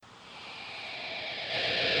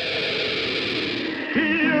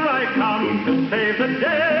to save the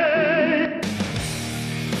day.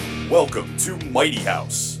 Welcome to Mighty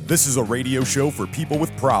House. This is a radio show for people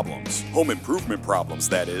with problems. Home improvement problems,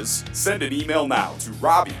 that is. Send an email now to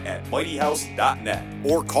robbie@mightyhouse.net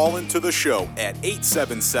or call into the show at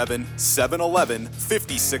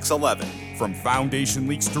 877-711-5611. From foundation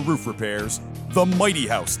leaks to roof repairs, the Mighty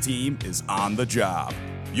House team is on the job.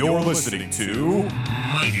 You're listening to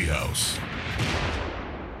Mighty House.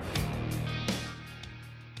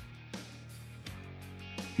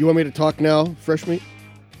 You want me to talk now, Fresh Meat?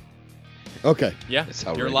 Okay. Yeah, That's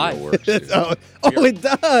how you're radio live. works. dude. It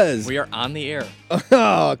does. We are on the air.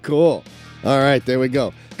 Oh, cool. All right, there we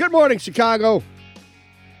go. Good morning, Chicago.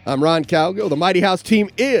 I'm Ron Calgill. The Mighty House team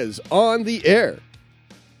is on the air.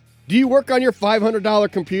 Do you work on your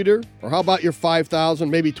 $500 computer? Or how about your $5,000,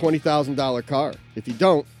 maybe $20,000 car? If you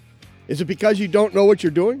don't, is it because you don't know what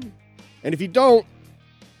you're doing? And if you don't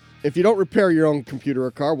repair your own computer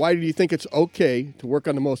or car, why do you think it's okay to work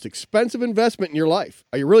on the most expensive investment in your life?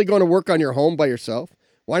 Are you really going to work on your home by yourself?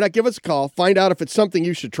 Why not give us a call, find out if it's something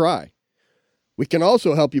you should try. We can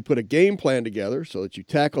also help you put a game plan together so that you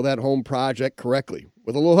tackle that home project correctly.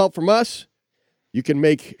 With a little help from us, you can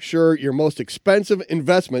make sure your most expensive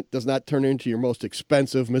investment does not turn into your most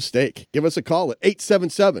expensive mistake. Give us a call at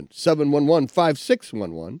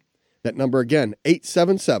 877-711-5611. That number again,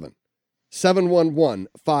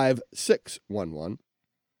 877-711-5611.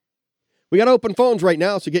 We got open phones right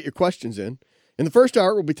now, so get your questions in. In the first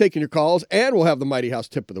hour, we'll be taking your calls, and we'll have the Mighty House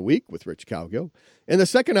Tip of the Week with Rich Calgill. In the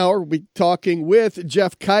second hour, we'll be talking with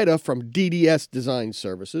Jeff Kaida from DDS Design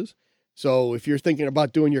Services. So if you're thinking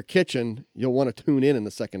about doing your kitchen, you'll want to tune in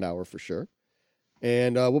the second hour for sure.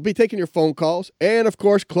 And we'll be taking your phone calls. And, of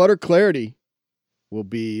course, Clutter Clarity will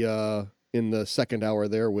be in the second hour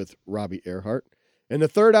there with Robbie Earhart. In the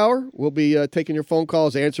third hour, we'll be taking your phone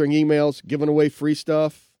calls, answering emails, giving away free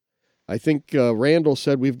stuff. I think Randall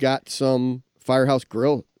said we've got some Firehouse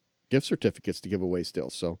Grill gift certificates to give away still.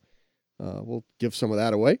 So we'll give some of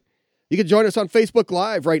that away. You can join us on Facebook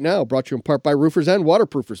Live right now, brought to you in part by Roofers and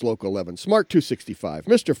Waterproofers Local 11, Smart 265,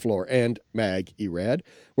 Mr. Floor, and Mag Erad.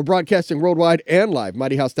 We're broadcasting worldwide and live,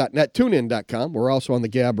 mightyhouse.net, tunein.com. We're also on the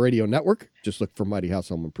Gab Radio Network. Just look for Mighty House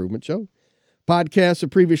Home Improvement Show. Podcasts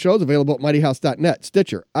of previous shows available at mightyhouse.net,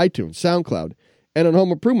 Stitcher, iTunes, SoundCloud, and on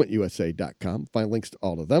homeimprovementusa.com. Find links to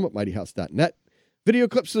all of them at mightyhouse.net. Video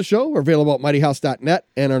clips of the show are available at mightyhouse.net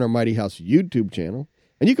and on our Mighty House YouTube channel.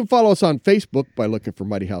 And you can follow us on Facebook by looking for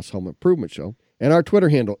Mighty House Home Improvement Show. And our Twitter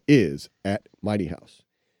handle is @MightyHouse.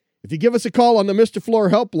 If you give us a call on the Mr.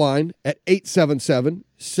 Floor helpline at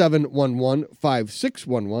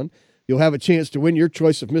 877-711-5611, you'll have a chance to win your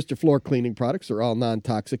choice of Mr. Floor cleaning products. They're all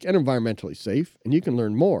non-toxic and environmentally safe. And you can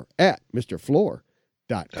learn more at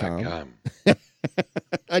MrFloor.com.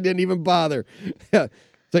 I didn't even bother.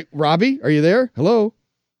 It's like, Robbie, are you there? Hello?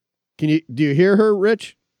 Do you hear her,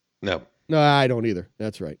 Rich? No. No, I don't either.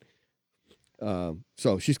 That's right.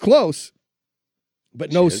 So she's close,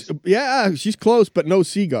 but no. Yeah, she's close, but no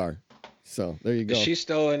cigar. So there you go. Is she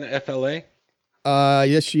still in FLA?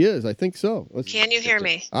 Yes, she is. I think so. Can you hear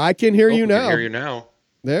me? I can hear you now. I can hear you now.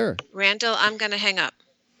 There. Randall, I'm going to hang up.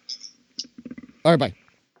 All right, bye.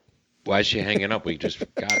 Why is she hanging up? We just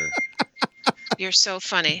got her. You're so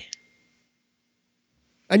funny.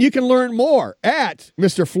 And you can learn more at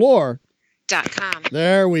MrFloor.com.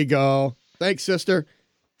 There we go. Thanks, sister.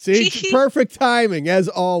 See, perfect timing, as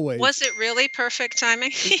always. Was it really perfect timing?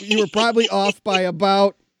 You were probably off by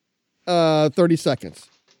about 30 seconds.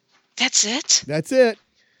 That's it? That's it.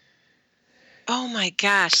 Oh, my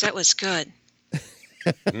gosh. That was good.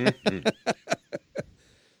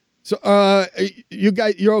 So, you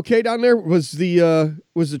guys, you're okay down there? Was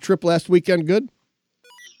the trip last weekend good?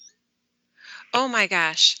 Oh, my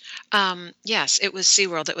gosh. Yes, it was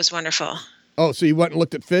SeaWorld. It was wonderful. Oh, so you went and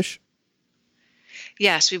looked at fish?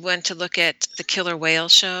 Yes, we went to look at the killer whale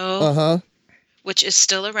show, which is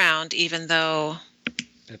still around, even though,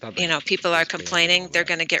 people are complaining. They're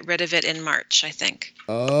going to get rid of it in March, I think.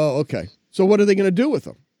 Oh, okay. So what are they going to do with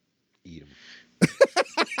them? Eat them.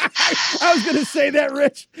 I was going to say that,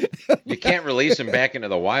 Rich. You can't release them back into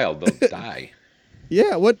the wild. They'll die.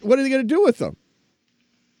 Yeah, what are they going to do with them?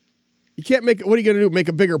 You can't what are you going to do, make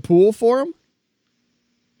a bigger pool for them?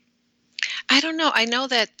 I don't know. I know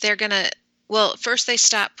that they're going to, first they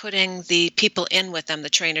stopped putting the people in with them, the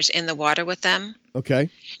trainers in the water with them. Okay.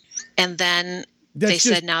 And then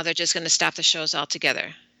said now they're just going to stop the shows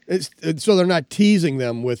altogether. So they're not teasing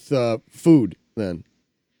them with food then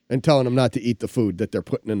and telling them not to eat the food that they're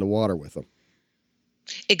putting in the water with them.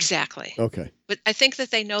 Exactly. Okay. But I think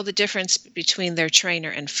that they know the difference between their trainer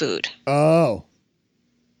and food. Oh.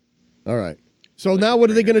 All right. So now what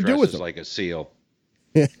are they going to do with them? Like a seal.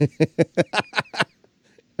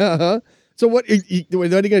 So what?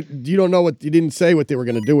 You don't know what you didn't say what they were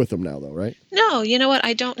going to do with them now, though, right? No, you know what?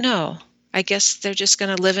 I don't know. I guess they're just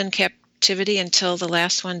going to live in captivity until the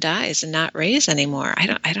last one dies and not raise anymore.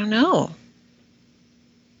 I don't know.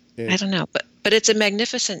 Yeah. I don't know, but it's a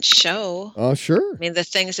magnificent show. Oh, sure. I mean, the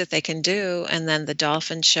things that they can do, and then the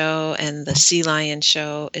dolphin show and the sea lion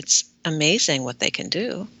show. It's amazing what they can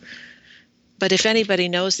do. But if anybody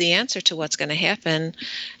knows the answer to what's going to happen,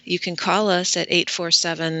 you can call us at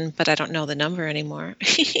 847, but I don't know the number anymore.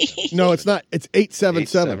 No, it's not. It's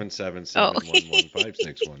 877.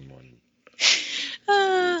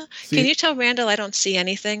 877-711-5611. Can you tell Randall I don't see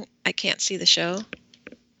anything? I can't see the show.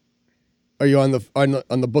 Are you on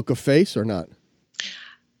the Book of Face or not?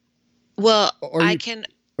 Well, I can.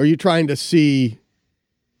 Are you trying to see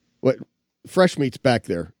what Fresh Meat's back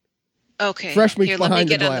there? Okay. Fresh Meat's behind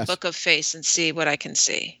the glass. Let me get on the Book of Face and see what I can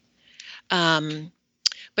see.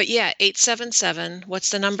 But yeah, 877.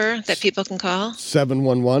 What's the number that people can call?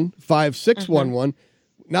 711-5611.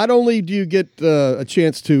 Not only do you get a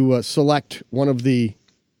chance to select one of the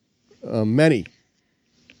many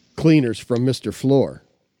cleaners from Mr. Floor,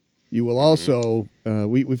 you will also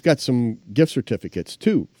we've got some gift certificates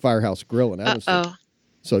to Firehouse Grill in Evanston.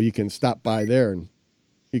 So you can stop by there, and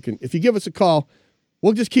you can, if you give us a call,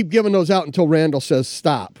 we'll just keep giving those out until Randall says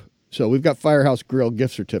stop. So we've got Firehouse Grill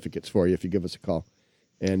gift certificates for you if you give us a call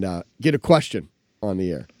and get a question on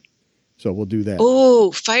the air. So we'll do that.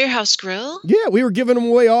 Oh, Firehouse Grill? Yeah, we were giving them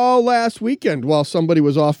away all last weekend while somebody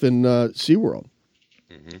was off in SeaWorld.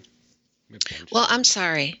 Mm-hmm. Well, I'm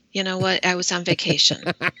sorry. You know what? I was on vacation.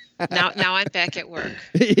 Now I'm back at work.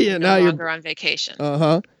 Yeah, now no longer on vacation.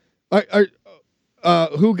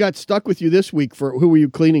 Who got stuck with you this week? Who were you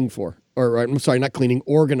cleaning for? Or I'm sorry, not cleaning,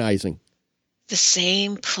 organizing. The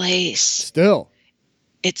same place. Still.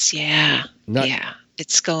 It's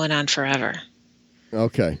it's going on forever.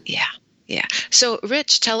 Okay. Yeah. So,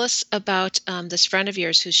 Rich, tell us about this friend of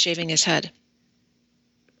yours who's shaving his head.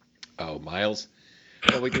 Oh, Miles.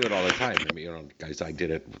 Well, we do it all the time. I mean, guys, I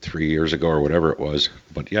did it 3 years ago or whatever it was.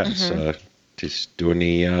 But yes, just doing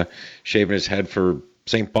the shaving his head for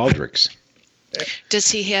St. Baldrick's. Does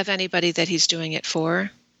he have anybody that he's doing it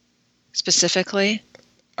for specifically?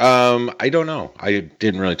 I don't know. I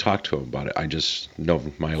didn't really talk to him about it. I just know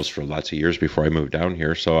Miles for lots of years before I moved down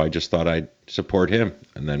here, so I just thought I'd support him,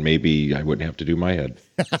 and then maybe I wouldn't have to do my head.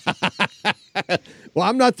 Well,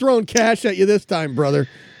 I'm not throwing cash at you this time, brother.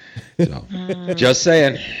 So, just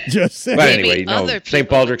saying. Just saying. But anyway, St.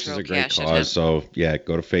 Baldrick's is a great cause, so yeah,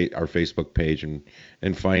 go to our Facebook page and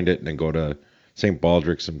find it, and then go to St.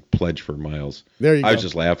 Baldrick's and pledge for Miles. There you go. I was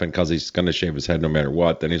just laughing because he's going to shave his head no matter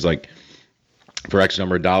what. Then he's like, for X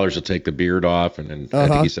number of dollars, he'll take the beard off, and then I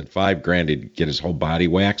think he said $5,000 to get his whole body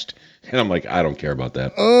waxed. And I'm like, I don't care about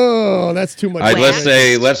that. Oh, that's too much.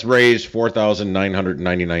 Let's raise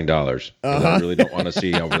 $4,999. I really don't want to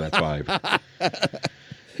see over that $5,000.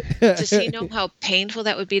 Does he know how painful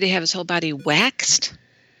that would be to have his whole body waxed?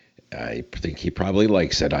 I think he probably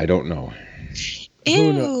likes it. I don't know.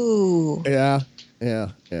 Ew. Yeah.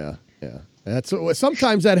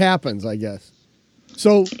 Sometimes that happens, I guess.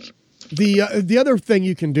 So the other thing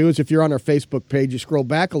you can do is if you're on our Facebook page, you scroll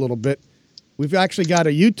back a little bit. We've actually got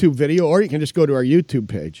a YouTube video, or you can just go to our YouTube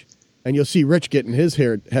page, and you'll see Rich getting his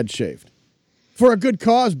head shaved. For a good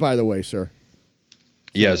cause, by the way, sir.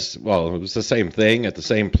 Yes. Well, it was the same thing at the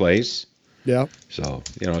same place. Yeah. So,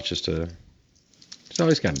 it's just it's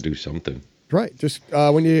always got to do something. Right. Just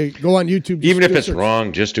when you go on YouTube. Even if it's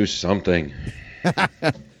wrong, just do something.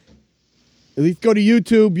 If you go to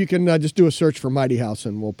YouTube, you can just do a search for Mighty House,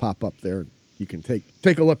 and we'll pop up there. You can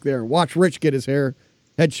take a look there and watch Rich get his head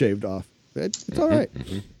shaved off. It's all right.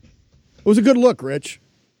 Mm-hmm. It was a good look, Rich.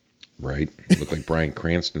 Right. Looked like Bryan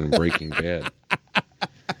Cranston in Breaking Bad.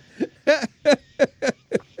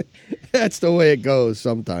 That's the way it goes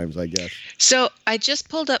sometimes, I guess. So I just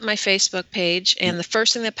pulled up my Facebook page, and the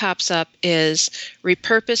first thing that pops up is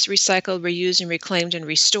Repurposed, Recycled, Reused, and Reclaimed and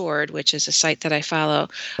Restored, which is a site that I follow,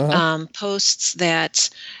 posts that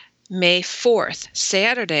May 4th,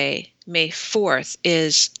 Saturday, May 4th,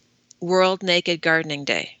 is World Naked Gardening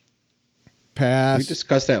Day. Pass. We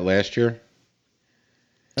discussed that last year.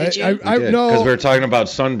 Did you? I know. Because we were talking about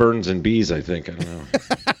sunburns and bees, I think. I don't know.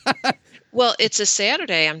 Well, it's a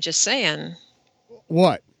Saturday, I'm just saying.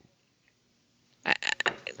 What?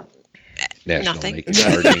 National Nothing. Naked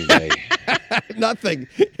Gardening Day. Nothing.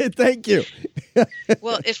 Thank you.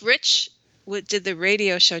 Well, if Rich did the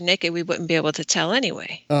radio show naked, we wouldn't be able to tell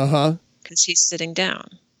anyway. Uh-huh. Because he's sitting down.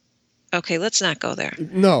 Okay, let's not go there.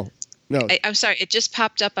 No. No. I'm sorry. It just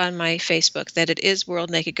popped up on my Facebook that it is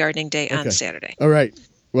World Naked Gardening Day on Saturday. All right.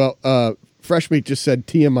 Well, Fresh Meat just said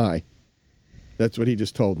TMI. That's what he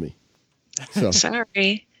just told me. So.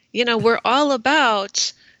 Sorry. We're all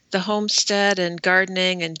about the homestead and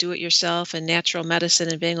gardening and do-it-yourself and natural medicine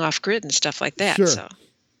and being off-grid and stuff like that. Sure. So.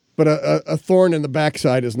 But a thorn in the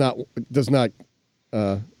backside does not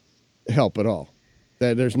help at all.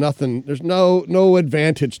 There's nothing. There's no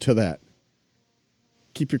advantage to that.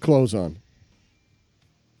 Keep your clothes on.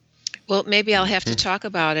 Well, maybe I'll have to talk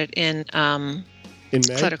about it in May?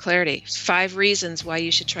 Clutter Clarity. 5 reasons why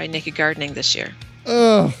you should try naked gardening this year.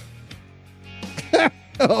 Oh.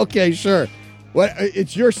 Okay, sure.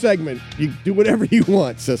 It's your segment. You do whatever you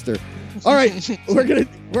want, sister. All right, we're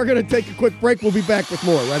gonna take a quick break. We'll be back with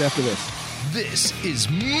more right after this. This is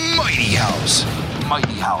Mighty House.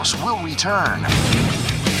 Mighty House will return.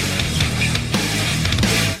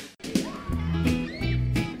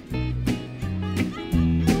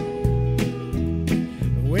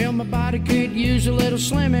 Well, my body could use a little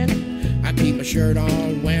slimming. I keep my shirt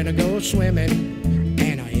on when I go swimming.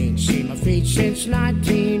 And I ain't seen my feet since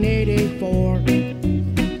 1984.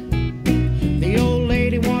 The old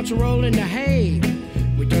lady wants to roll in the hay.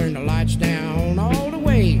 We turn the lights down all the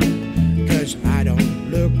way. 'Cause I don't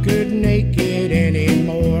look good naked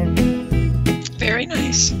anymore. Very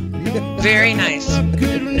nice. No, Very I nice. don't look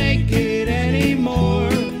good naked anymore.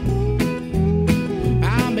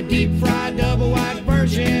 I'm a deep fried double wide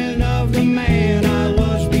version of the man I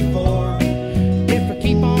was before. If I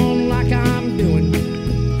keep on like I'm doing,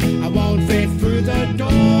 I won't fit through the door,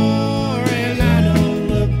 and I don't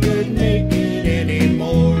look good naked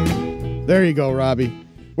anymore. There you go, Robbie.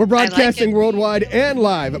 We're broadcasting worldwide and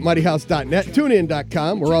live at mightyhouse.net,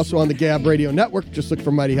 tunein.com. We're also on the Gab Radio Network. Just look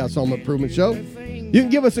for Mighty House Home Improvement Show. You can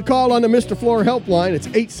give us a call on the Mr. Floor helpline. It's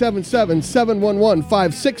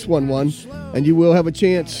 877-711-5611, and you will have a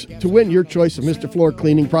chance to win your choice of Mr. Floor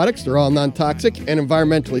cleaning products. They're all non-toxic and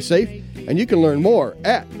environmentally safe, and you can learn more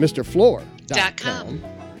at MrFloor.com.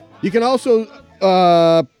 You can also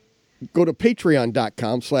go to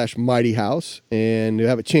patreon.com/mightyhouse, and you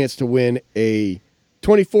have a chance to win a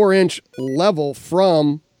 24-inch level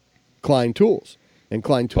from Klein Tools. And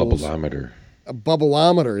Klein Tools. Bubbleometer. A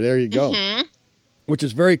bubbleometer. There you go. Mm-hmm. Which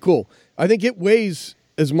is very cool. I think it weighs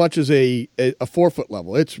as much as a 4-foot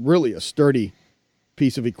level. It's really a sturdy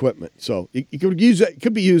piece of equipment. So you could use it. It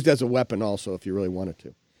could be used as a weapon also if you really wanted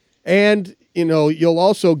to. And, you'll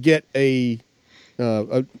also get a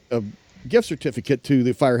gift certificate to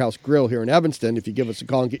the Firehouse Grill here in Evanston if you give us a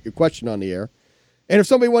call and get your question on the air. And if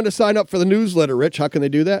somebody wanted to sign up for the newsletter, Rich, how can they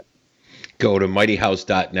do that? Go to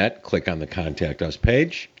mightyhouse.net, click on the Contact Us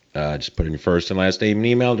page, just put in your first and last name and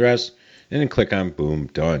email address, and then click on Boom,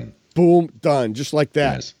 Done. Boom, done. Just like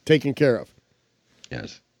that. Yes. Taken care of.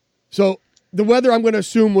 Yes. So the weather, I'm going to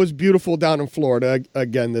assume, was beautiful down in Florida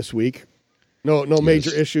again this week. No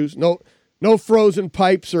major issues. No frozen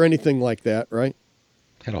pipes or anything like that, right?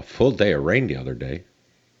 Had a full day of rain the other day.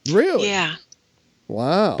 Really? Yeah.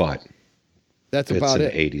 Wow. But that's it's about in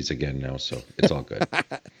it. the 80s again now, so it's all good.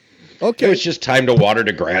 Okay. It was just time to water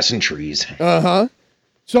the grass and trees. Uh-huh.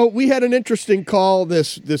 So we had an interesting call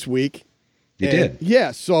this week. You did?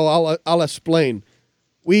 Yes, so I'll explain.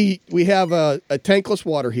 We have a tankless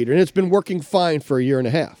water heater, and it's been working fine for a year and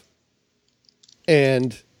a half.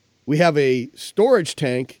 And we have a storage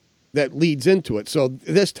tank that leads into it. So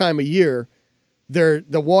this time of year, the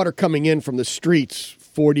water coming in from the streets,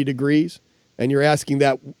 40 degrees, and you're asking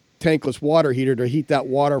that tankless water heater to heat that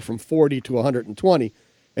water from 40 to 120.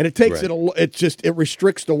 And it takes it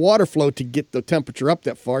restricts the water flow to get the temperature up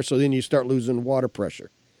that far, so then you start losing water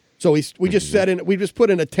pressure. So we just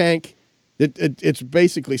put in a tank that it's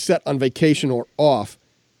basically set on vacation or off,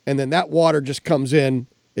 and then that water just comes in,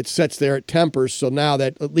 it sets there, it tempers, so now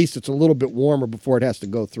that at least it's a little bit warmer before it has to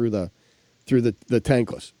go through the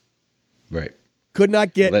tankless. Right. Could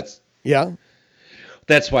not get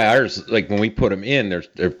That's why ours, like when we put them in, they're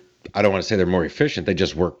I don't want to say they're more efficient. They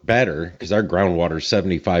just work better because our groundwater is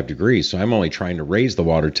 75 degrees. So I'm only trying to raise the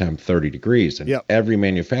water temp 30 degrees. And every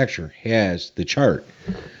manufacturer has the chart.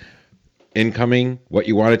 Incoming, what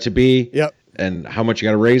you want it to be, and how much you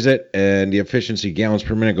got to raise it, and the efficiency gallons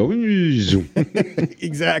per minute go.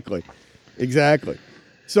 Exactly.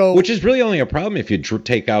 So, which is really only a problem if you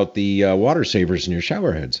take out the water savers in your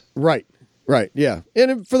shower heads. Right, yeah.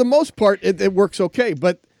 And for the most part, it works okay.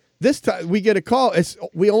 But this time we get a call.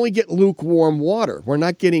 We only get lukewarm water. We're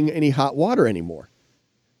not getting any hot water anymore.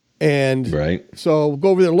 And so we'll go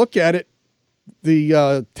over there and look at it.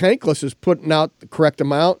 The tankless is putting out the correct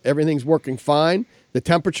amount. Everything's working fine. The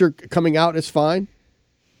temperature coming out is fine.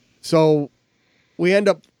 So we end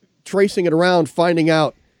up tracing it around, finding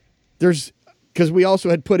out because we also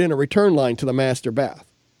had put in a return line to the master bath.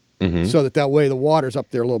 So that way the water's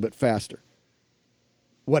up there a little bit faster.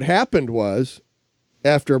 What happened was,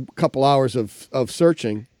 after a couple hours of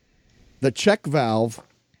searching, the check valve,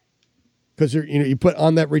 because you put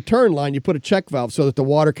on that return line, you put a check valve so that the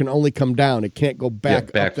water can only come down. It can't go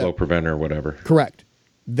back. Yeah, backflow preventer or whatever. Correct.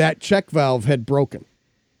 That check valve had broken.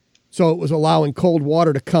 So it was allowing cold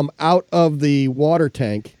water to come out of the water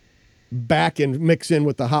tank back and mix in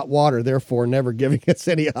with the hot water, therefore never giving us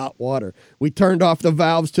any hot water. We turned off the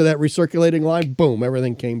valves to that recirculating line. Boom,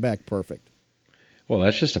 everything came back perfect. Well,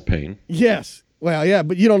 that's just a pain. Yes. Well, yeah,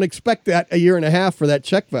 but you don't expect that a year and a half for that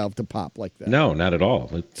check valve to pop like that. No, not at all.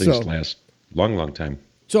 Things last long time.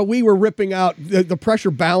 So we were ripping out the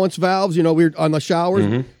pressure balance valves, we were on the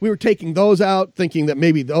showers. We were taking those out, thinking that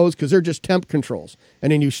maybe those, because they're just temp controls,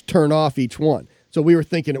 and then you turn off each one. So we were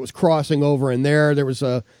thinking it was crossing over in there. There was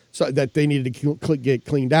that they needed to get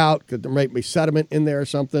cleaned out because there might be sediment in there or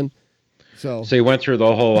something. So you went through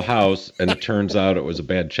the whole house, and it turns out it was a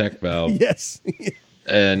bad check valve. Yes.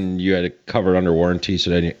 And you had it covered under warranty, so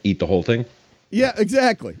then you eat the whole thing? Yeah,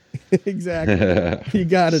 exactly. Exactly. You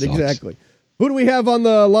got it. Sucks. Exactly. Who do we have on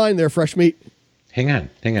the line there, Fresh Meat? Hang on.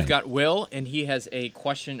 We've got Will, and he has a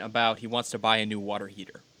question about he wants to buy a new water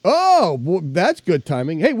heater. Oh, well, that's good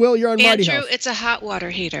timing. Hey, Will, you're on Mighty House. Andrew, it's a hot water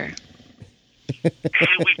heater. Hey,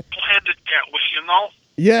 we planned it that way,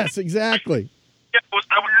 Yes, exactly. Yeah,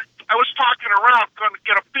 I was talking around, going to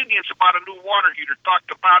get opinions about a new water heater. Talked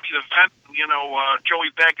to Bobby the Vent, Joey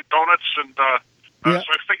Bag of Donuts, and so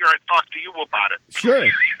I figure I'd talk to you about it. Sure.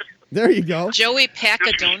 There you go. Joey Pack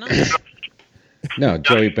of Donuts? No,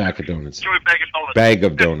 Joey Bag of Donuts. Joey Bag of Donuts. Bag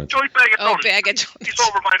of Donuts. Joey Bag of Donuts. Oh, Bag of Donuts. He's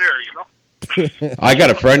over my there, I got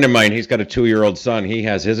a friend of mine. He's got a 2-year-old son. He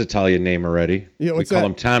has his Italian name already. Yeah, we call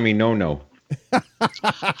him Tommy No.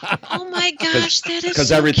 Oh my gosh, that is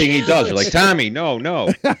because everything he does, you're like, Tommy, no.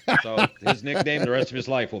 So his nickname the rest of his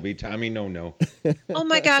life will be Tommy No. Oh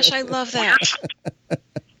my gosh, I love that.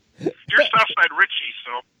 You're Southside Richie,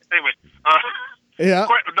 so anyway. Yeah.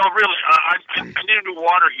 No, really, I need a new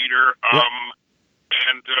water heater,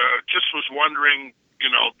 and just was wondering,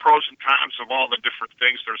 pros and cons of all the different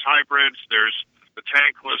things. There's hybrids, there's the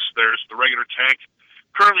tankless, there's the regular tank.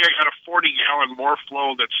 Currently, I got a 40-gallon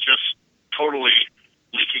Morflow that's just totally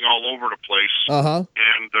leaking all over the place.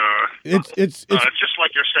 And it's just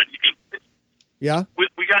like you said. Yeah.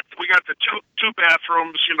 We got the two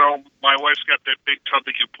bathrooms. My wife's got that big tub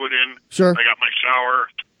that you put in. Sure. I got my shower,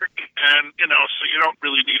 and so you don't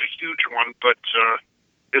really need a huge one. But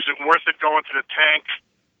is it worth it going to the tank?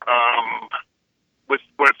 With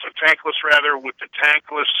the tankless, rather, with the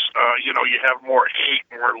tankless, you have more heat,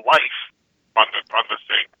 more life on the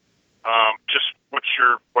thing. Just what's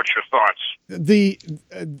your thoughts? The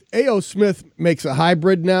A.O. Smith makes a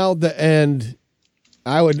hybrid now, and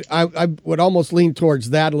I would almost lean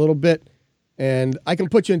towards that a little bit. And I can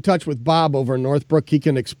put you in touch with Bob over in Northbrook. He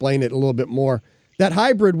can explain it a little bit more. That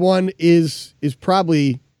hybrid one is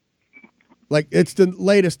probably like it's the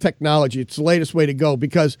latest technology. It's the latest way to go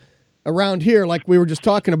because around here, like we were just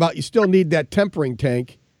talking about, you still need that tempering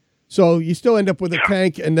tank. So you still end up with a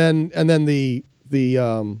tank and then the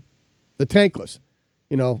tankless,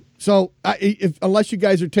 So unless you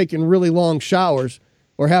guys are taking really long showers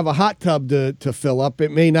or have a hot tub to fill up,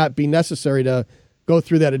 it may not be necessary to go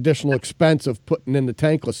through that additional expense of putting in the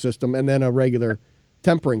tankless system and then a regular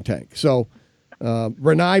tempering tank. So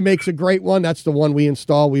Rinnai makes a great one. That's the one we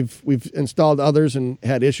install. We've installed others and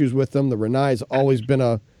had issues with them. The Rinnai's always been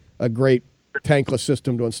a great tankless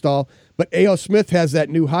system to install. But A.O. Smith has that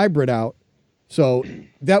new hybrid out. So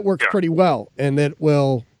that works pretty well, and it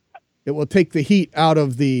will take the heat out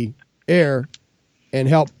of the air and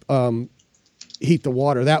help heat the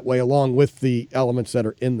water that way, along with the elements that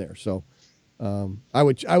are in there. So I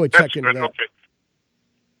would check into that. Okay.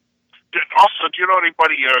 Also, do you know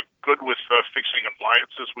anybody good with fixing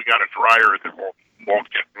appliances? We got a dryer that won't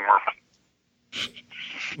get warm.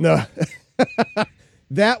 No,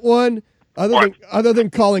 that one. Other than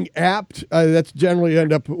calling Apt, that's generally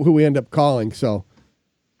who we end up calling. So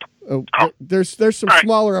there's some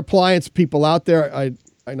smaller appliance people out there.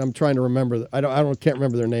 I'm trying to remember. Can't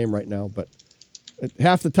remember their name right now. But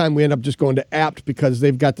half the time we end up just going to Apt because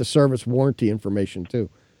they've got the service warranty information too.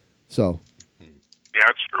 So yeah,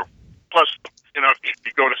 that's true. Plus, if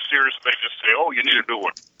you go to Sears, they just say, "Oh, you need a new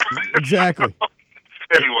one." Exactly.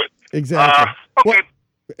 Anyway. Exactly. Okay. Well,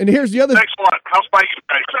 and here's the other. Thanks a lot. How's my you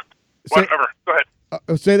guys? Whatever. Go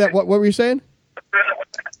ahead. Say that. What were you saying?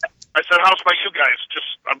 I said, how's my you guys?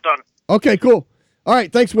 I'm done. Okay, cool. All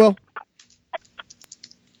right. Thanks, Will.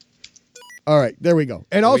 All right, there we go.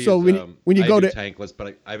 And also, when you go to tankless,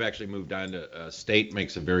 but I've actually moved on to State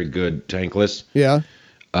makes a very good tankless. Yeah.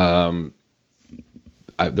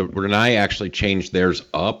 Renai actually changed theirs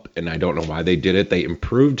up, and I don't know why they did it. They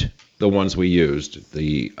improved the ones we used,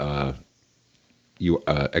 the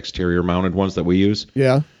exterior mounted ones that we use.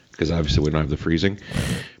 Yeah. Because obviously we don't have the freezing,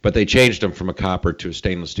 but they changed them from a copper to a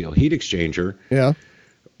stainless steel heat exchanger. Yeah.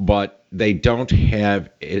 But they don't have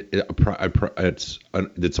its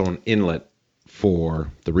own inlet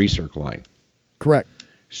for the recirc line. Correct.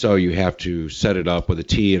 So you have to set it up with a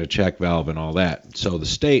T and a check valve and all that. So the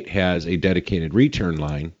State has a dedicated return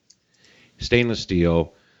line, stainless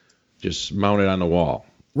steel, just mounted on the wall.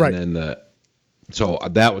 Right. And then so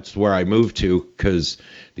that was where I moved to, because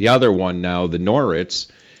the other one now, the Noritz,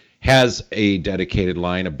 has a dedicated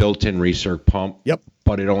line, a built-in recirc pump. Yep.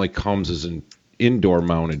 But it only comes as an indoor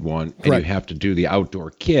mounted one, and you have to do the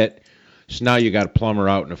outdoor kit. So now you got a plumber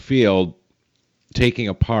out in the field taking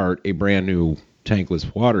apart a brand new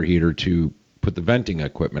tankless water heater to put the venting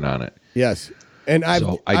equipment on it. Yes. And I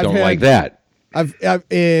don't like that. I've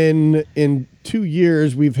in 2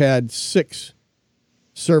 years we've had 6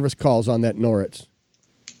 service calls on that Noritz.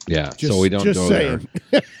 Yeah, so we don't go saying.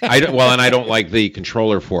 there. I don't like the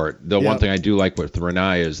controller for it. The one thing I do like with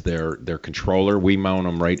Renai is their controller. We mount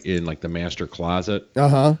them right in like the master closet.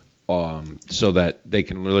 So that they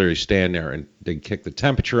can literally stand there and they can kick the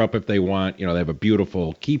temperature up if they want. You know, they have a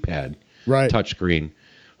beautiful keypad, touchscreen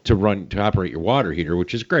to operate your water heater,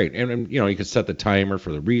 which is great. And you know, you can set the timer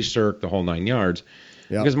for the recirc, the whole 9 yards.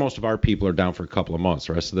 Yep. Because most of our people are down for a couple of months.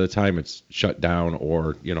 The rest of the time it's shut down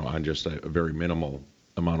or, you know, on just a very minimal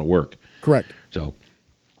amount of work. Correct. So,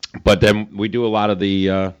 but then we do a lot of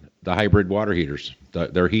the hybrid water heaters.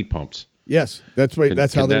 They're heat pumps. Yes, that's right.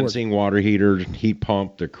 That's how they work. Condensing water heater, heat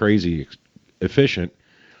pump. They're crazy efficient.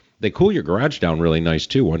 They cool your garage down really nice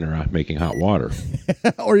too when they're making hot water.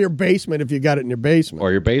 Or your basement if you got it in your basement.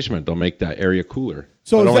 Or your basement, they'll make that area cooler.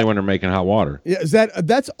 So but only when they're making hot water. Yeah,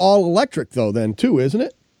 that's all electric though then too, isn't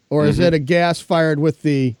it? Or is it a gas fired with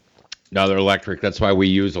the? No, they're electric. That's why we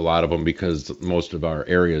use a lot of them, because most of our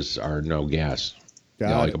areas are no gas.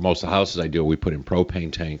 Like most of the houses I do, we put in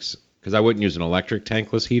propane tanks, because I wouldn't use an electric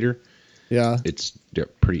tankless heater. Yeah. It's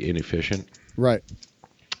pretty inefficient. Right.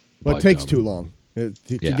 But it takes too long. To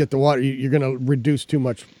get the water, you're going to reduce too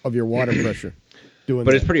much of your water pressure doing that.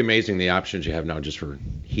 But it's pretty amazing the options you have now just for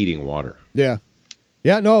heating water. Yeah.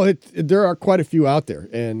 Yeah, no, there are quite a few out there.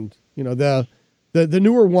 And, you know, the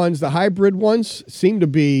newer ones, the hybrid ones, seem to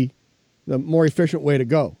be the more efficient way to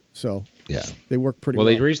go. So yeah, they work pretty well.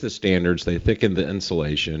 Well, they raised the standards. They thickened the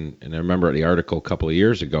insulation. And I remember the article a couple of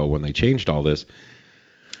years ago when they changed all this,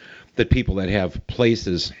 that people that have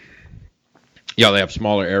places, they have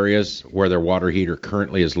smaller areas where their water heater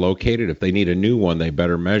currently is located. If they need a new one, they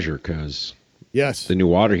better measure, because the new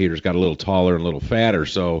water heater's got a little taller and a little fatter.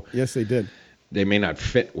 So yes, they did. They may not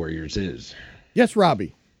fit where yours is. Yes,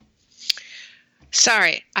 Robbie.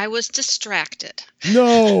 Sorry, I was distracted.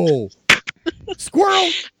 No. Squirrel.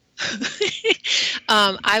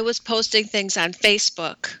 I was posting things on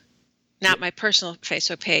Facebook, not my personal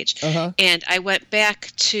Facebook page. And I went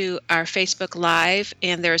back to our Facebook Live,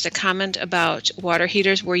 and there's a comment about water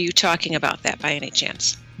heaters. Were you talking about that by any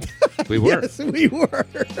chance? We were. Yes, we were.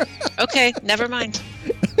 Okay, never mind.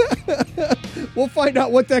 We'll find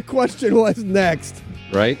out what that question was next.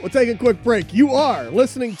 Right. We'll take a quick break. You are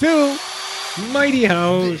listening to Mighty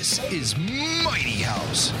House. This is Mighty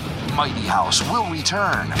House. Mighty House will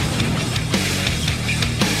return.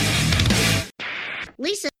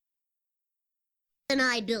 Lisa and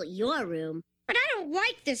I built your room. But I don't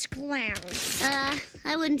like this clown.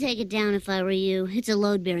 I wouldn't take it down if I were you. It's a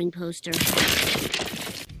load-bearing poster.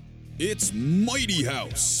 It's Mighty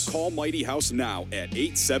House. Call Mighty House now at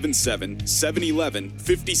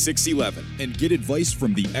 877-711-5611 and get advice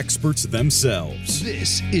from the experts themselves.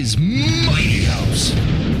 This is Mighty House.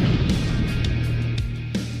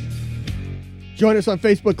 Join us on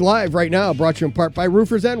Facebook Live right now, brought to you in part by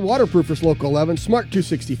Roofers and Waterproofers Local 11, Smart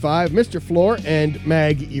 265, Mr. Floor, and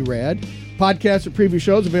Mag Erad. Podcasts and preview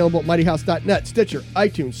shows available at mightyhouse.net, Stitcher,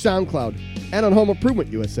 iTunes, SoundCloud, and on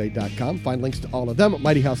HomeImprovementUSA.com. Find links to all of them at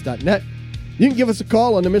mightyhouse.net. You can give us a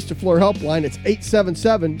call on the Mr. Floor helpline. It's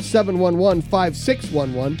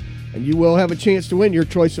 877-711-5611, and you will have a chance to win your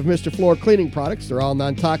choice of Mr. Floor cleaning products. They're all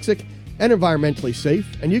non-toxic and environmentally safe,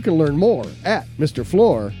 and you can learn more at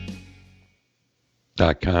MrFloor.com.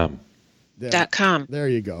 .com. There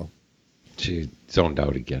you go. She zoned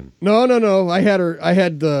out again. No. I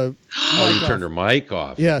had the. Oh, you turned her mic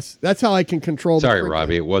off. Yes, that's how I can control. Sorry,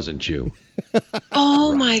 Robbie, it wasn't you.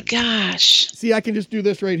 Oh my gosh! See, I can just do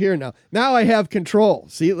this right here now. Now I have control.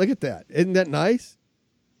 See, look at that. Isn't that nice?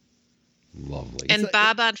 Lovely. And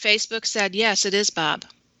Bob on Facebook said, "Yes, it is Bob."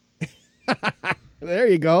 There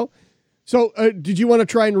you go. So, did you want to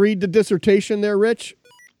try and read the dissertation there, Rich?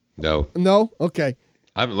 No. No? Okay.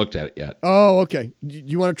 I haven't looked at it yet. Oh, okay.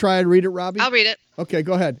 You want to try and read it, Robbie? I'll read it. Okay,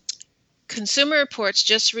 go ahead. Consumer Reports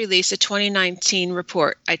just released a 2019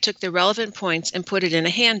 report. I took the relevant points and put it in a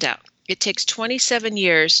handout. It takes 27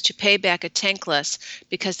 years to pay back a tankless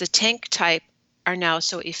because the tank type are now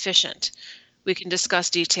so efficient. We can discuss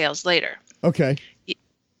details later. Okay.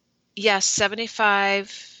 Yes,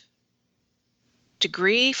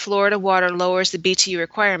 75-degree Florida water lowers the BTU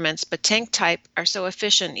requirements, but tank type are so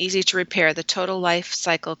efficient, easy to repair. The total life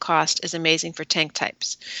cycle cost is amazing for tank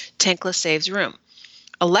types. Tankless saves room.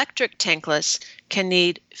 Electric tankless can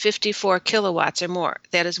need 54 kilowatts or more.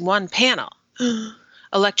 That is one panel.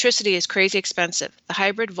 Electricity is crazy expensive. The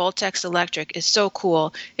hybrid Voltex electric is so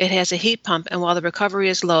cool. It has a heat pump, and while the recovery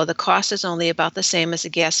is low, the cost is only about the same as a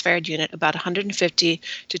gas-fired unit, about 150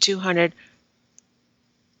 to 200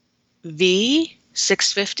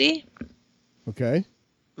 V650. Okay.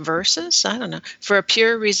 Versus, I don't know, for a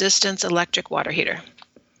pure resistance electric water heater.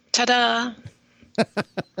 Ta-da!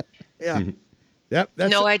 Yeah. Yep.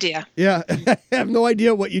 That's no idea. Yeah. I have no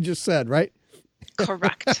idea what you just said, right?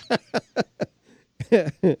 Correct.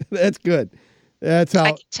 That's good. That's how.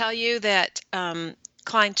 I can tell you that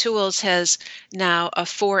Klein Tools has now a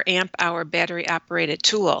 4 amp hour battery operated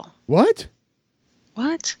tool. What?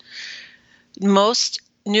 Most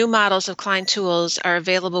new models of Klein Tools are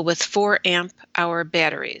available with 4 amp hour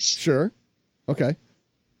batteries. Sure. Okay.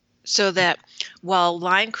 So that while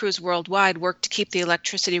line crews worldwide work to keep the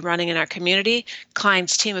electricity running in our community,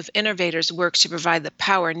 Klein's team of innovators works to provide the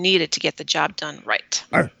power needed to get the job done right.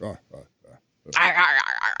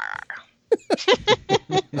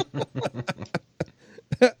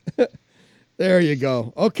 There you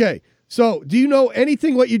go. Okay. So, do you know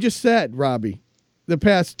anything what you just said, Robbie, the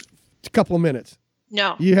past couple of minutes?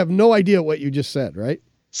 No. You have no idea what you just said, right?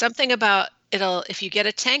 Something about if you get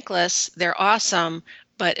a tankless, they're awesome,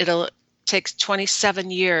 but it'll take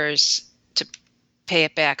 27 years to pay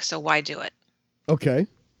it back. So why do it? Okay.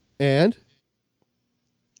 And?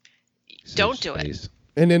 Don't do it.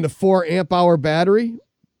 And then the 4 amp hour battery?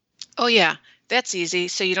 Oh, yeah. That's easy.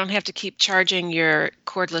 So you don't have to keep charging your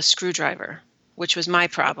cordless screwdriver, which was my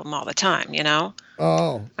problem all the time, you know?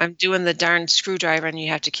 Oh. I'm doing the darn screwdriver and you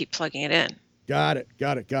have to keep plugging it in. Got it.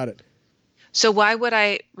 So why would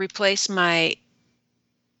I replace my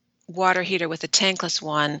water heater with a tankless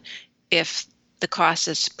one if the cost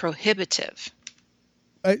is prohibitive?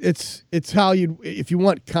 It's how if you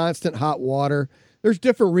want constant hot water, there's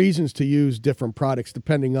different reasons to use different products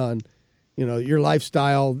depending on, your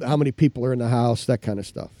lifestyle, how many people are in the house, that kind of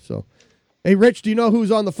stuff. So, hey, Rich, do you know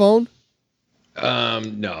who's on the phone?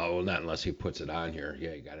 No, not unless he puts it on here.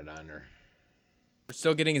 Yeah, you got it on there. We're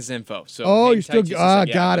still getting his info. So you're still got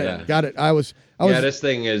it. Got it. I was. This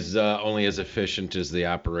thing is only as efficient as the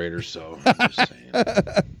operator. So I'm just saying.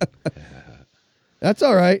 That's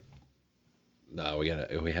all right. No, we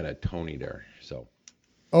had a Tony there. So.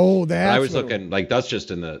 Oh, that's. I was looking that's just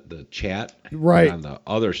in the chat. Right. On the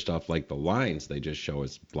other stuff like the lines, they just show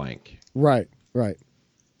us blank. Right.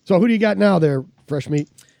 So who do you got now there, Fresh Meat?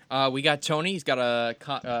 We got Tony. He's got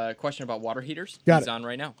a question about water heaters. He's on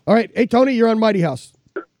right now. All right. Hey, Tony, you're on Mighty House.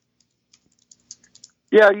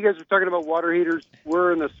 Yeah, you guys were talking about water heaters.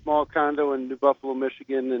 We're in a small condo in New Buffalo,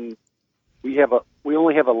 Michigan, and we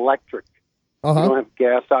only have electric. Uh-huh. We don't have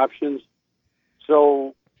gas options.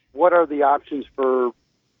 So what are the options for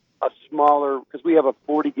a smaller, because we have a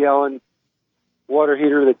 40-gallon water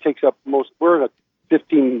heater that takes up we're in a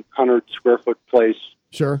 1,500 square foot place.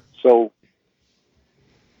 Sure. So,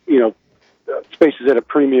 space is at a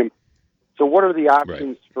premium. So what are the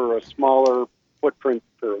options for a smaller footprint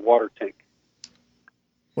for a water tank?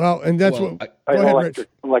 Well, and that's go ahead, Rich.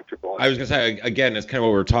 Electrical. I was going to say, again, it's kind of what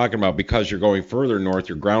we were talking about. Because you're going further north,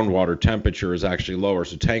 your groundwater temperature is actually lower.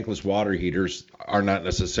 So tankless water heaters are not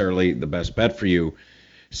necessarily the best bet for you.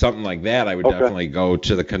 Something like that, I would definitely go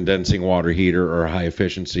to the condensing water heater or high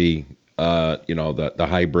efficiency, the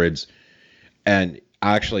hybrids. And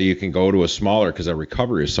actually, you can go to a smaller because the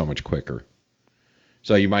recovery is so much quicker.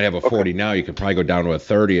 So you might have a 40 now. You could probably go down to a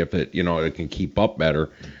 30 if it can keep up better.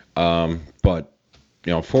 But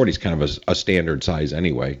 40 is kind of a standard size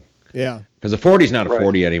anyway. Yeah. Because a 40 is not a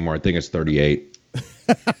 40 anymore. I think it's 38.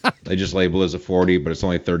 They just label it as a 40, but it's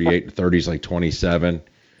only 38. 30 is like 27.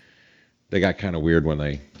 They got kind of weird when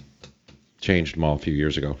they changed them all a few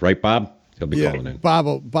years ago. Right, Bob? He'll be calling in. Bob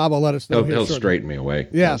will let us know. He'll straighten me away.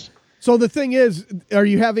 Yeah. Yes. So the thing is, are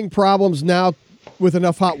you having problems now with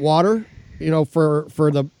enough hot water, for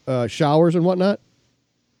the showers and whatnot?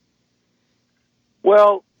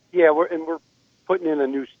 Well, yeah, we're putting in a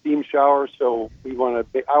new steam shower, so I want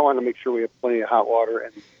to make sure we have plenty of hot water,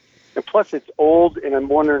 and plus it's old, and I'm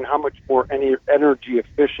wondering how much more energy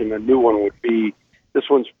efficient a new one would be. This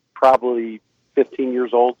one's probably 15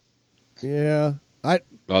 years old. Yeah.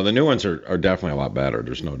 Well, the new ones are definitely a lot better.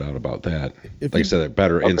 There's no doubt about that. Like I said, they're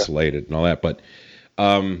better insulated and all that. But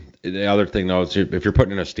the other thing, though, is if you're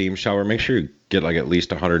putting in a steam shower, make sure you get like at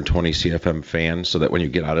least 120 CFM fan so that when you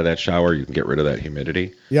get out of that shower, you can get rid of that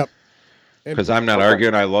humidity. Yep. Because I'm not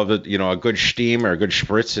arguing. I love it. A good steam or a good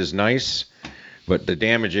spritz is nice, but the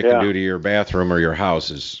damage it can do to your bathroom or your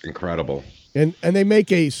house is incredible. And they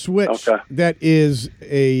make a switch that is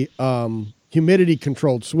a humidity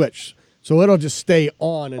controlled switch. So it'll just stay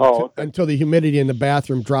on until the humidity in the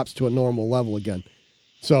bathroom drops to a normal level again.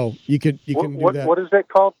 So you can do that. What is that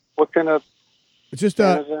called? What kind of? It's just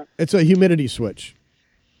it's a humidity switch.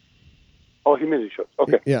 Oh, humidity switch.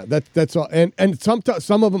 Okay. Yeah, that's all. And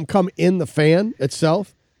some of them come in the fan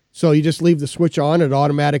itself. So you just leave the switch on, it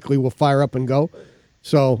automatically will fire up and go.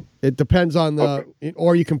 So it depends on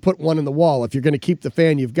or you can put one in the wall. If you're going to keep the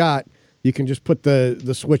fan you've got, you can just put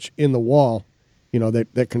the switch in the wall.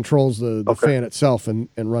 That controls the fan itself and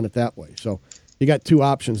run it that way. So you got two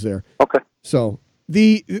options there. Okay. So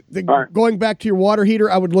going back to your water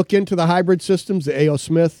heater, I would look into the hybrid systems, the A.O.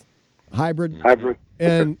 Smith hybrid.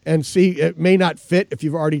 And see, it may not fit if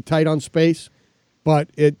you've already tight on space, but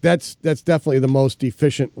that's definitely the most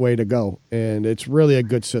efficient way to go. And it's really a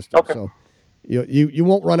good system. Okay. So you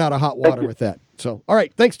won't run out of hot water with that. So, all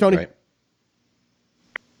right. Thanks, Tony. Right.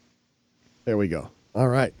 There we go. All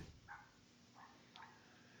right.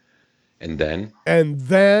 And then,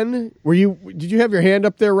 did you have your hand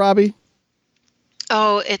up there, Robbie?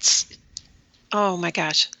 Oh my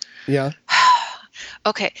gosh. Yeah.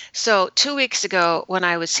 Okay. So 2 weeks ago when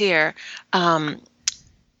I was here,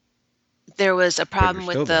 there was a problem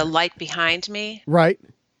with the light behind me. Right.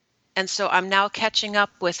 And so I'm now catching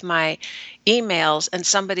up with my emails, and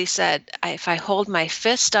somebody said if I hold my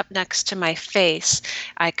fist up next to my face,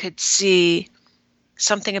 I could see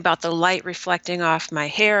something about the light reflecting off my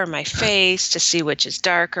hair or my face to see which is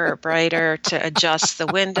darker or brighter, to adjust the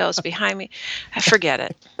windows behind me. I forget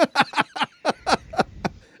it.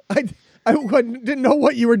 I didn't know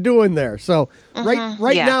what you were doing there. So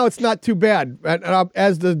right now it's not too bad.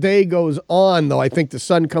 As the day goes on, though, I think the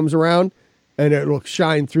sun comes around and it will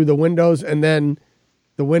shine through the windows, and then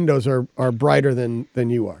the windows are brighter than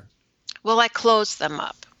you are. Well, I closed them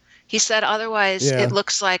up. He said otherwise it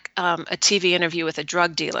looks like a TV interview with a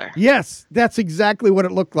drug dealer. Yes, that's exactly what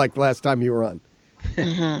it looked like last time you were on.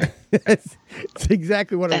 Mm-hmm. It's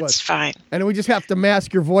exactly what it was. That's fine. And we just have to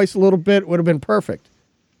mask your voice a little bit. Would have been perfect.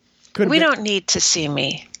 We don't need to see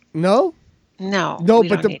me. No? No, we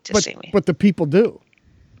don't need to see me. But the people do.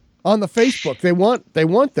 On the Facebook, they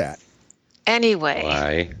want that. Anyway.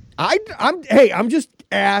 Why? I'm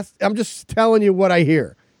just telling you what I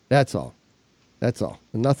hear. That's all.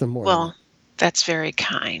 Nothing more. Well, that's very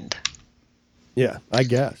kind. Yeah, I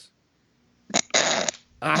guess.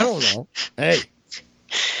 I don't know. Hey.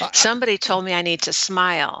 Somebody told me I need to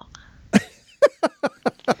smile.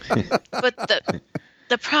 But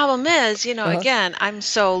the problem is, again, I'm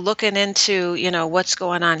so looking into, what's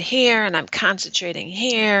going on here, and I'm concentrating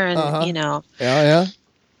here, and, Yeah.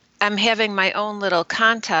 I'm having my own little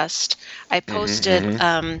contest. I posted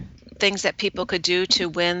things that people could do to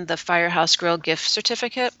win the Firehouse Grill gift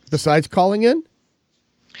certificate. Besides calling in?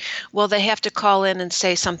 Well, they have to call in and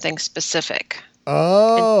say something specific.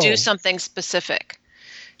 Oh. And do something specific.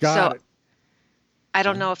 Got it. I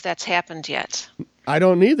don't know if that's happened yet. I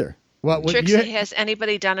don't either. Trixie, has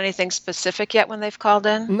anybody done anything specific yet when they've called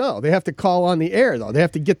in? No, they have to call on the air, though. They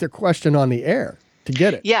have to get their question on the air to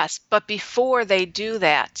get it. Yes, but before they do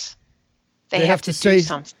that, they have to do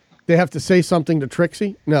something. They have to say something to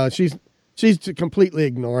Trixie? No, she's completely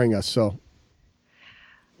ignoring us, so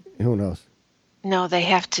who knows? No, they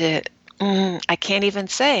have to. I can't even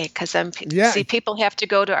say, because see, people have to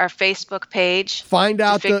go to our Facebook page find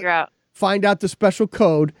out the special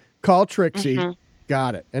code, call Trixie. Mm-hmm.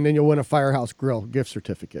 Got it. And then you'll win a Firehouse Grill gift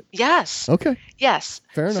certificate. Yes. Okay. Yes.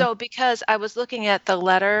 Fair enough. So because I was looking at the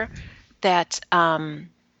letter that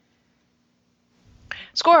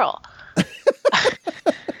Squirrel.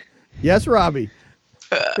 Yes, Robbie.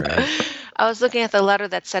 I was looking at the letter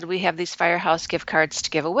that said we have these Firehouse gift cards to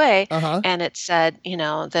give away, and it said,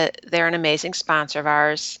 that they're an amazing sponsor of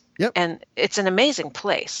ours, Yep. And it's an amazing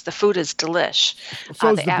place. The food is delish.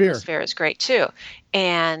 So is the beer. Atmosphere is great too.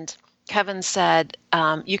 And Kevin said,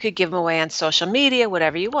 you could give them away on social media,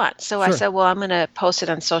 whatever you want. So I Sure. said, well, I'm going to post it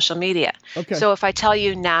on social media. Okay. So if I tell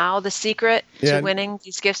you now the secret Yeah. to winning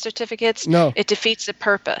these gift certificates, No. it defeats the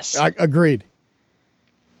purpose. Agreed.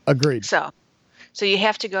 So you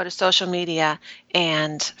have to go to social media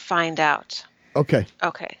and find out. Okay.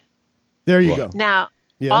 Okay. There you go. Now,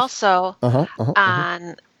 Yes. also Uh-huh.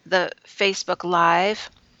 on the Facebook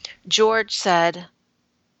Live, George said,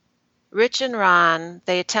 Rich and Ron,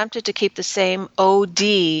 they attempted to keep the same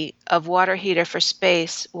OD of water heater for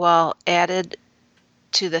space while added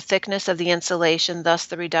to the thickness of the insulation, thus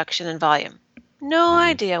the reduction in volume. No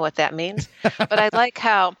idea what that means, but I like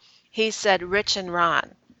how he said Rich and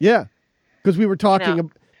Ron. Yeah, because we were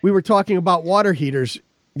talking about water heaters.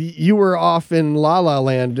 You were off in La La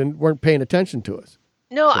Land and weren't paying attention to us.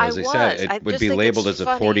 No, So I as was. I said, it would just be think labeled it's as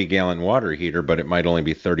a funny. 40-gallon water heater, but it might only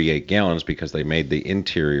be 38 gallons because they made the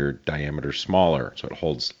interior diameter smaller, so it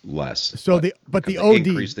holds less. So the OD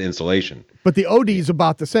increase the insulation. But the OD is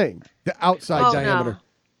about the same. The outside diameter.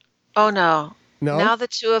 Oh, no. No? Now the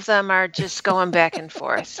two of them are just going back and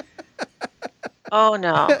forth. Oh,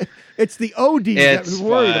 no. It's the OD that It's we're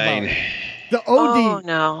worried fine. about. The OD. Oh,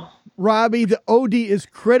 no. Robbie, the OD is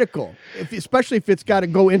critical, especially if it's got to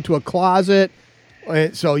go into a closet.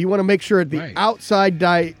 So you want to make sure the outside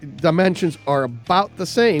dimensions are about the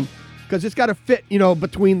same because it's got to fit,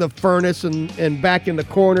 between the furnace and back in the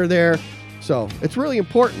corner there. So it's really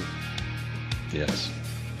important. Yes.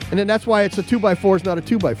 And then that's why it's a 2x4, it's not a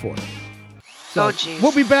 2x4. So Oh, geez.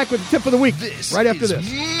 we'll be back with the tip of the week right after is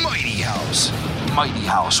this. Mighty House. Mighty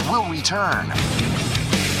House will return.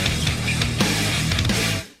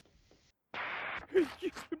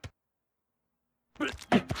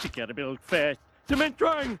 You gotta build fast. Cement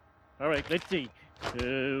drying. All right, let's see.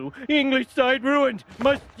 English side ruined.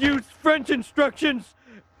 Must use French instructions.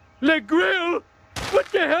 Le Grill?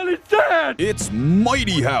 What the hell is that? It's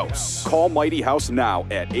Mighty House. Call Mighty House now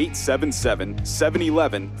at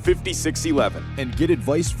 877-711-5611 and get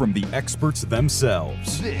advice from the experts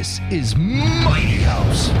themselves. This is Mighty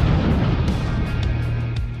House.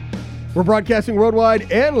 We're broadcasting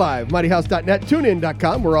worldwide and live, mightyhouse.net,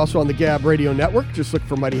 tunein.com. We're also on the Gab Radio Network. Just look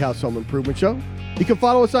for Mighty House Home Improvement Show. You can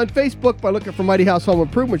follow us on Facebook by looking for Mighty House Home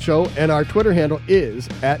Improvement Show, and our Twitter handle is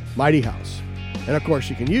 @MightyHouse. And, of course,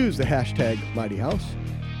 you can use the hashtag Mighty House.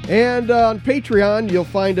 And on Patreon, you'll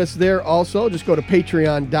find us there also. Just go to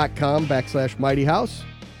patreon.com/Mighty House.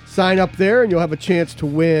 Sign up there, and you'll have a chance to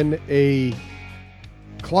win a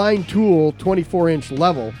Klein Tool 24-inch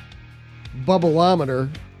level bubbleometer.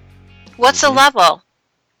 What's a level?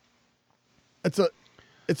 It's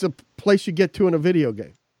a place you get to in a video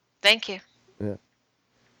game. Thank you. Yeah.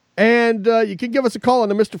 And you can give us a call on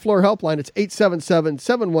the Mr. Floor helpline. It's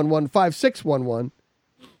 877-711-5611.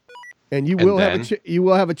 And you will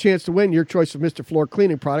have a chance to win your choice of Mr. Floor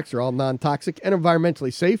cleaning products. They're all non-toxic and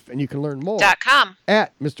environmentally safe, and you can learn more .com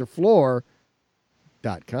at MrFloor.com.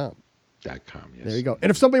 .com, yes. There you go.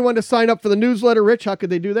 And if somebody wanted to sign up for the newsletter, Rich, how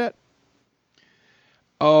could they do that?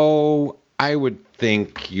 Oh, I would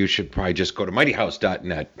think you should probably just go to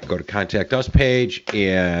mightyhouse.net, go to Contact Us page,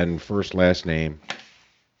 and first, last name,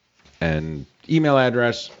 and email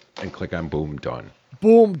address, and click on Boom, done.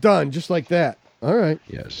 Boom, done, just like that. All right.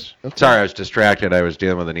 Yes. Okay. Sorry, I was distracted. I was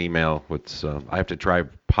dealing with an email with I have to drive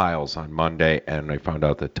piles on Monday, and I found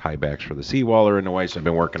out that tiebacks for the seawall are in the way, so I've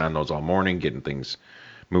been working on those all morning, getting things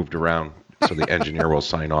moved around so the engineer will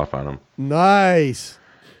sign off on them. Nice.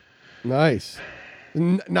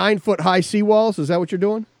 9-foot high seawalls, is that what you're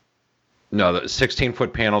doing? No, the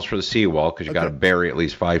 16-foot panels for the seawall because you got to bury at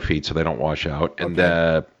least 5 feet so they don't wash out. And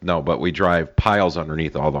but we drive piles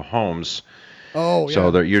underneath all the homes. Oh, yeah.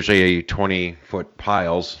 So they're usually 20-foot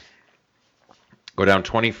piles. Go down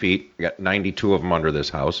 20 feet. We got 92 of them under this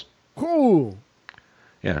house. Cool.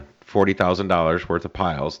 Yeah, $40,000 worth of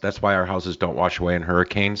piles. That's why our houses don't wash away in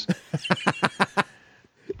hurricanes.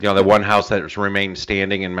 The one house that's remained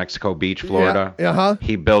standing in Mexico Beach, Florida,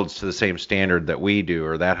 he builds to the same standard that we do,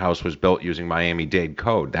 or that house was built using Miami-Dade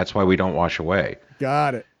code. That's why we don't wash away.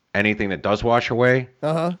 Got it. Anything that does wash away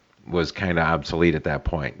was kind of obsolete at that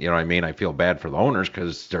point. You know what I mean? I feel bad for the owners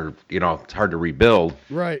because they're, it's hard to rebuild.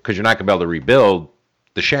 Right. Because you're not going to be able to rebuild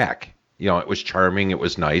the shack. It was charming. It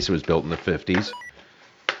was nice. It was built in the 50s.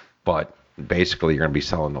 But basically, you're going to be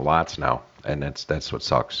selling the lots now, and that's what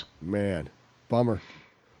sucks. Man, bummer.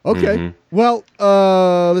 Okay. Well,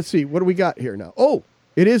 let's see. What do we got here now? Oh,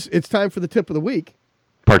 it's time for the tip of the week.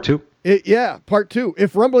 Part 2? Part 2.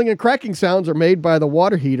 If rumbling and cracking sounds are made by the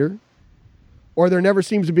water heater or there never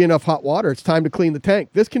seems to be enough hot water, it's time to clean the tank.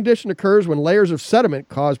 This condition occurs when layers of sediment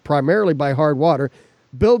caused primarily by hard water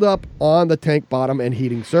build up on the tank bottom and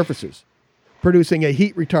heating surfaces, producing a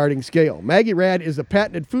heat-retarding scale. Maggie-Rad is a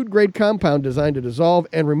patented food-grade compound designed to dissolve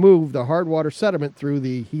and remove the hard water sediment through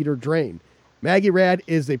the heater drain. Maggie-Rad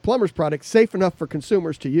is a plumber's product safe enough for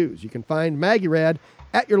consumers to use. You can find Maggie-Rad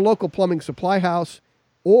at your local plumbing supply house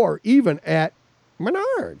or even at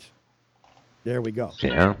Menards. There we go.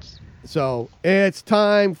 Yeah. So it's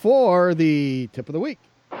time for the tip of the week.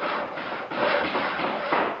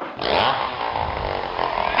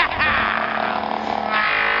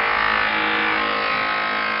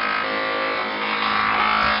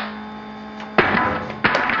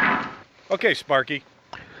 Okay, Sparky.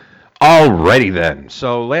 Alrighty then.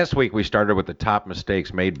 So last week we started with the top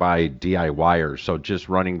mistakes made by DIYers. So just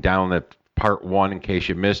running down that part one in case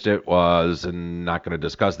you missed it was, and not going to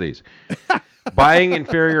discuss these. Buying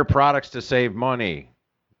inferior products to save money.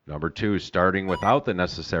 Number 2, starting without the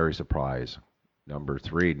necessary supplies. Number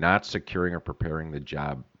 3, not securing or preparing the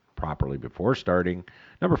job properly before starting.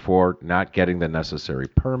 Number 4, not getting the necessary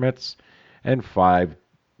permits. And 5,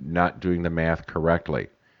 not doing the math correctly.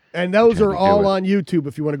 And those are all on YouTube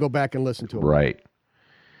if you want to go back and listen to them. Right.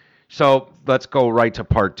 So let's go right to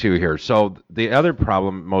part 2 here. So the other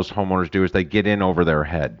problem most homeowners do is they get in over their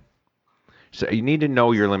head. So you need to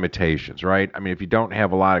know your limitations, right? I mean, if you don't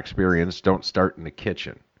have a lot of experience, don't start in the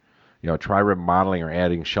kitchen. Try remodeling or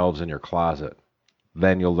adding shelves in your closet.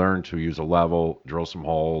 Then you'll learn to use a level, drill some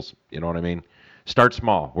holes, you know what I mean? Start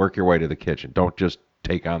small, work your way to the kitchen. Don't just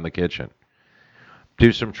take on the kitchen.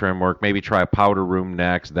 Do some trim work, maybe try a powder room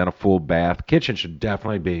next, then a full bath. Kitchen should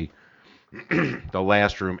definitely be the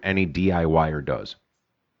last room any DIYer does.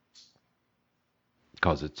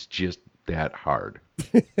 Because it's just that hard.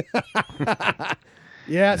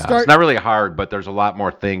 Yeah, it's not really hard, but there's a lot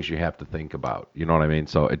more things you have to think about. You know what I mean?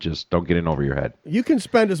 So it just, don't get in over your head. You can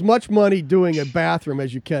spend as much money doing a bathroom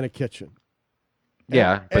as you can a kitchen.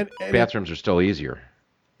 Yeah, but bathrooms are still easier.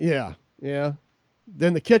 Yeah.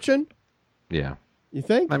 Then the kitchen? Yeah. You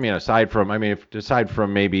think? I mean, aside from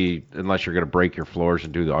maybe, unless you're going to break your floors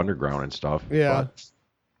and do the underground and stuff. Yeah.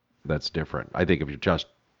 That's different. I think if you're just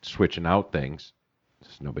switching out things,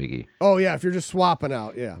 it's no biggie. Oh, yeah, if you're just swapping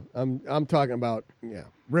out, yeah. I'm talking about,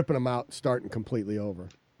 ripping them out and starting completely over.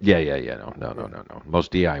 Yeah. No.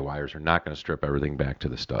 Most DIYers are not going to strip everything back to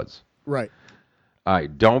the studs. Right. All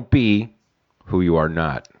right, don't be who you are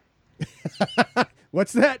not.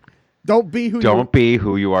 What's that? Don't be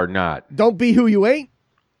who you are not. Don't be who you ain't?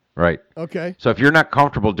 Right. Okay. So if you're not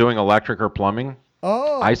comfortable doing electric or plumbing,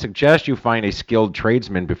 I suggest you find a skilled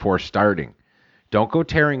tradesman before starting. Don't go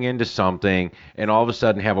tearing into something and all of a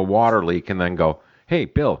sudden have a water leak and then go, hey,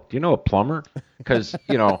 Bill, do you know a plumber? Because,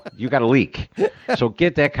 you got a leak. So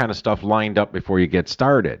get that kind of stuff lined up before you get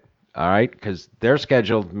started. All right? Because their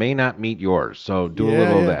schedule may not meet yours. So do a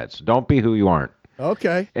little of that. So don't be who you aren't.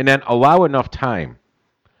 Okay. And then allow enough time.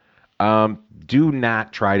 Do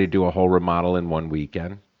not try to do a whole remodel in one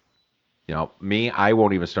weekend. I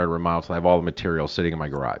won't even start a remodel until I have all the material sitting in my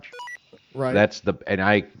garage.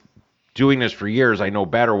 Right. Doing this for years, I know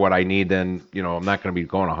better what I need than, I'm not going to be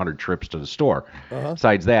going 100 trips to the store. Uh-huh.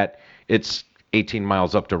 Besides that, it's 18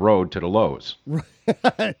 miles up the road to the Lowe's. Right.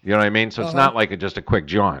 You know what I mean? So it's not like just a quick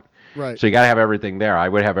jaunt. Right. So you got to have everything there. I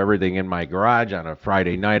would have everything in my garage on a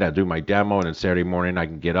Friday night. I'll do my demo, and then Saturday morning I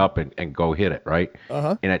can get up and go hit it, right?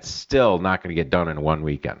 Uh-huh. And it's still not going to get done in one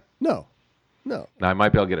weekend. No. Now, I might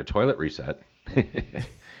be able to get a toilet reset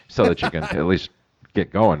so that you can at least get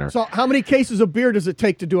going there. So how many cases of beer does it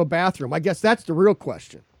take to do a bathroom? I guess that's the real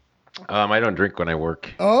question. I don't drink when I work.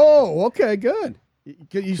 Oh, okay, good.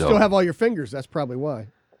 You still have all your fingers. That's probably why.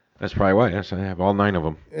 That's probably why. Yes, I have all 9 of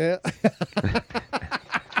them. Yeah.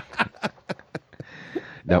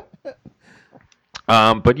 Nope.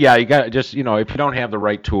 But yeah, you got to just, if you don't have the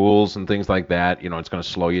right tools and things like that, it's going to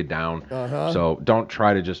slow you down. Uh-huh. So don't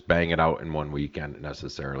try to just bang it out in one weekend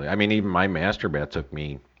necessarily. I mean, even my master bath took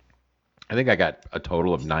me, I think I got a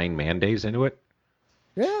total of 9 man days into it.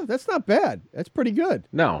 Yeah, that's not bad. That's pretty good.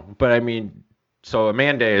 No, but I mean, so a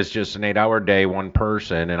man day is just an 8-hour day, one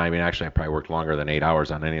person. And I mean, actually, I probably worked longer than 8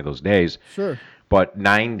 hours on any of those days. Sure. But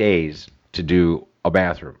 9 days to do a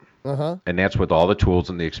bathroom. Uh-huh. And that's with all the tools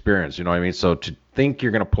and the experience, you know what I mean? So to think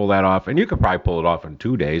you're going to pull that off, and you could probably pull it off in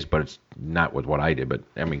 2 days, but it's not with what I did. But,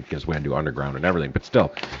 I mean, because we had to do underground and everything. But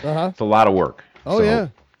still, it's a lot of work. Oh, so yeah.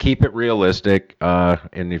 Keep it realistic.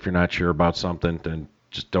 And if you're not sure about something, then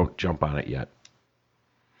just don't jump on it yet.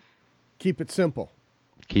 Keep it simple.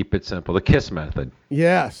 Keep it simple. The KISS method.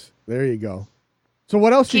 Yes. There you go. So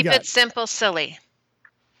what else you got? Keep it simple, silly.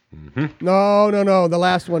 Mm-hmm. No. The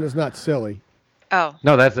last one is not silly. Oh.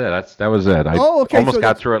 No, that's it. That was it. I okay, almost so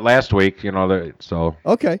got through it last week. So.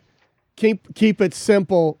 Okay. Keep it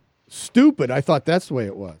simple, stupid. I thought that's the way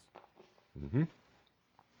it was. Mm-hmm.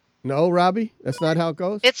 No, Robbie? That's not how it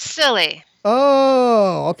goes? It's silly.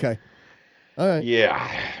 Oh, okay. All right.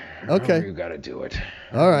 Yeah. Okay. You got to do it.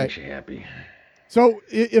 All right. Makes you happy. So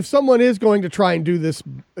if someone is going to try and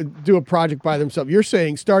do a project by themselves, you're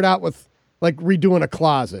saying start out with like redoing a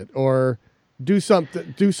closet or do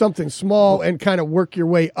something small and kind of work your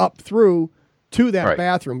way up through to that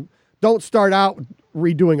bathroom. Don't start out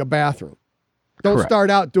redoing a bathroom. Don't start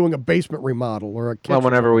out doing a basement remodel or a kitchen. Well,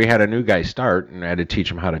 whenever we had a new guy start and I had to teach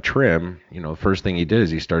him how to trim, the first thing he did is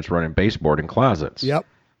he starts running baseboard in closets. Yep.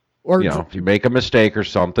 Or if you make a mistake or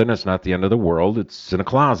something, it's not the end of the world. It's in a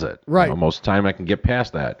closet. Right. Most of the time I can get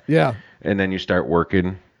past that. Yeah. And then you start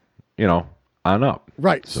working, on up.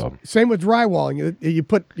 Right. So same with drywalling. You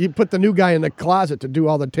put the new guy in the closet to do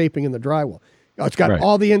all the taping in the drywall. It's got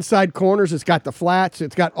all the inside corners. It's got the flats.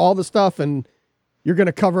 It's got all the stuff, and you're going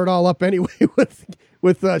to cover it all up anyway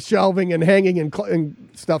with shelving and hanging and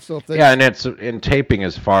stuff. So and taping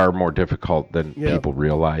is far more difficult than people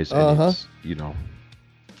realize. And it's,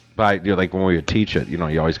 but like when we would teach it,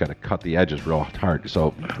 you always got to cut the edges real hard.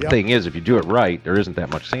 So the thing is, if you do it right, there isn't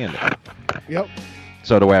that much sanding. Yep.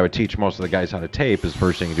 So the way I would teach most of the guys how to tape is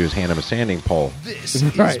first thing you do is hand them a sanding pole. This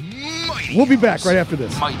is Mighty We'll be back right after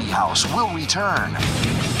this. Mighty House will return.